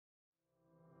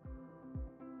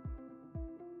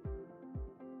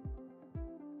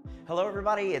Hello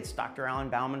everybody, it's Dr. Alan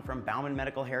Bauman from Bauman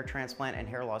Medical Hair Transplant and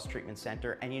Hair Loss Treatment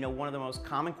Center. And you know, one of the most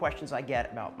common questions I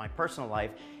get about my personal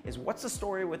life is, what's the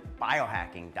story with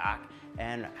biohacking, doc?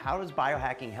 And how does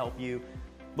biohacking help you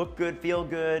look good, feel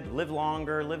good, live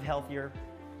longer, live healthier?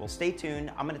 Well, stay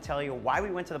tuned. I'm going to tell you why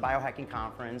we went to the Biohacking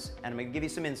Conference, and I'm going to give you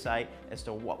some insight as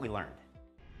to what we learned.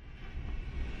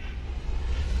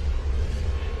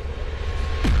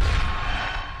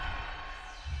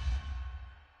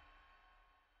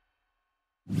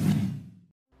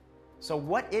 So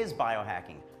what is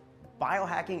biohacking?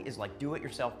 Biohacking is like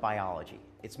do-it-yourself biology.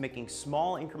 It's making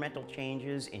small incremental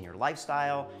changes in your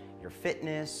lifestyle, your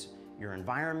fitness, your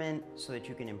environment, so that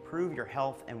you can improve your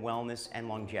health and wellness and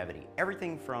longevity.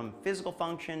 Everything from physical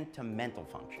function to mental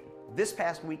function. This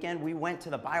past weekend, we went to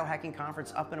the Biohacking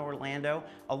Conference up in Orlando,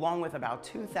 along with about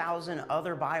 2,000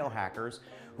 other biohackers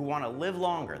who want to live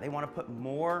longer. They want to put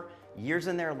more years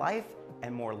in their life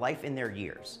and more life in their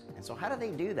years. And so how do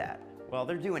they do that? Well,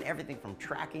 they're doing everything from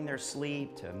tracking their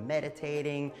sleep, to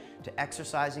meditating, to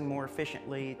exercising more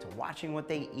efficiently, to watching what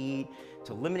they eat,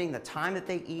 to limiting the time that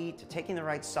they eat, to taking the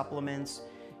right supplements,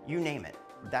 you name it.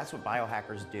 That's what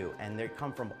biohackers do. And they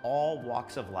come from all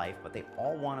walks of life, but they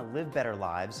all want to live better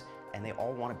lives, and they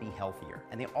all want to be healthier,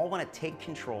 and they all want to take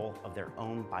control of their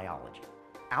own biology.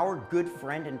 Our good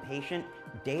friend and patient,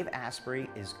 Dave Asprey,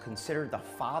 is considered the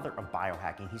father of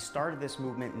biohacking. He started this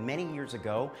movement many years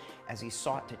ago as he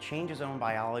sought to change his own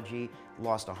biology,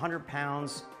 lost 100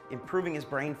 pounds, improving his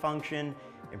brain function,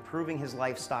 improving his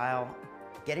lifestyle,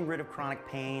 getting rid of chronic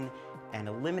pain, and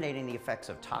eliminating the effects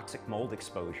of toxic mold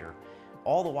exposure,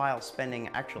 all the while spending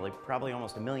actually probably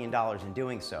almost $1 million in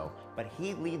doing so. But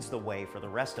he leads the way for the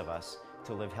rest of us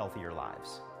to live healthier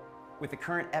lives. With the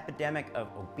current epidemic of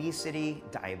obesity,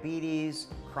 diabetes,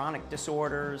 chronic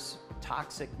disorders,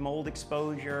 toxic mold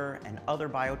exposure, and other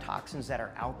biotoxins that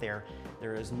are out there,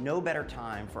 there is no better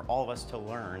time for all of us to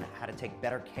learn how to take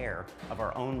better care of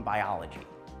our own biology.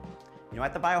 You know,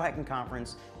 at the Biohacking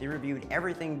Conference, they reviewed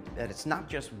everything, that it's not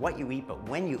just what you eat, but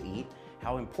when you eat,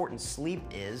 how important sleep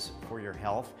is for your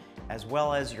health, as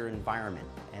well as your environment.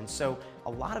 And so a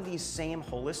lot of these same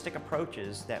holistic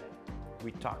approaches that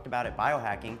we talked about at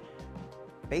biohacking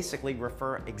basically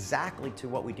refer exactly to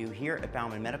what we do here at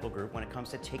Bauman Medical Group when it comes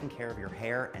to taking care of your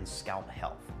hair and scalp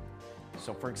health.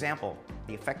 So for example,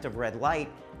 the effect of red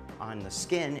light on the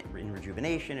skin in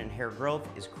rejuvenation and hair growth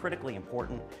is critically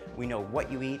important. We know what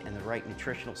you eat and the right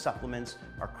nutritional supplements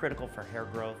are critical for hair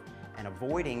growth, and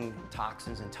avoiding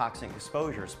toxins and toxic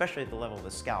exposure, especially at the level of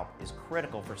the scalp, is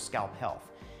critical for scalp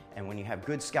health. And when you have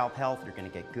good scalp health, you're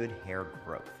going to get good hair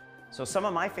growth. So some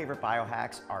of my favorite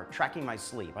biohacks are tracking my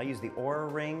sleep. I use the Oura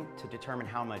Ring to determine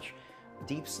how much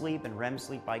deep sleep and REM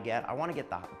sleep I get. I want to get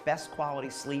the best quality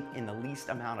sleep in the least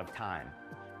amount of time.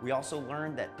 We also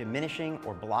learned that diminishing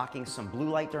or blocking some blue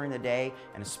light during the day,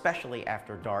 and especially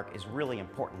after dark, is really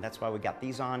important. That's why we got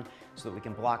these on, so that we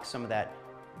can block some of that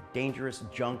dangerous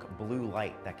junk blue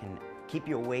light that can keep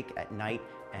you awake at night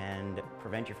and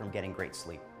prevent you from getting great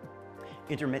sleep.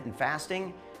 Intermittent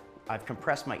fasting. I've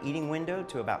compressed my eating window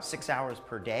to about 6 hours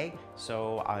per day,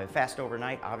 so I fast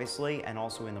overnight, obviously, and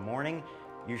also in the morning.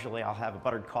 Usually I'll have a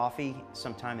buttered coffee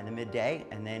sometime in the midday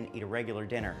and then eat a regular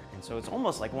dinner. And so it's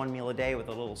almost like one meal a day with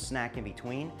a little snack in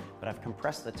between, but I've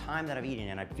compressed the time that I'm eating,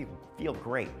 and I feel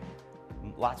great.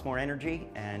 Lots more energy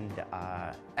and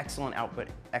excellent output,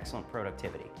 excellent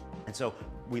productivity. And so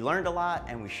we learned a lot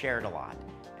and we shared a lot.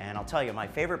 And I'll tell you, my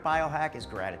favorite biohack is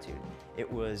gratitude. It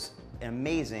was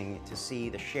amazing to see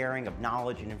the sharing of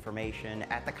knowledge and information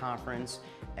at the conference,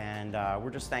 and we're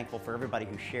just thankful for everybody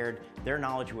who shared their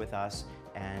knowledge with us,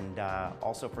 and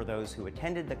also for those who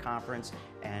attended the conference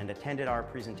and attended our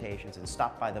presentations and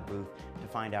stopped by the booth to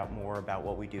find out more about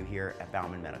what we do here at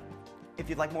Bauman Medical. If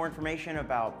you'd like more information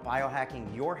about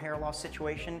biohacking your hair loss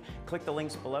situation, click the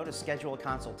links below to schedule a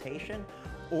consultation.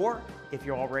 Or if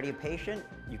you're already a patient,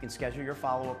 you can schedule your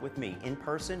follow-up with me in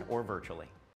person or virtually.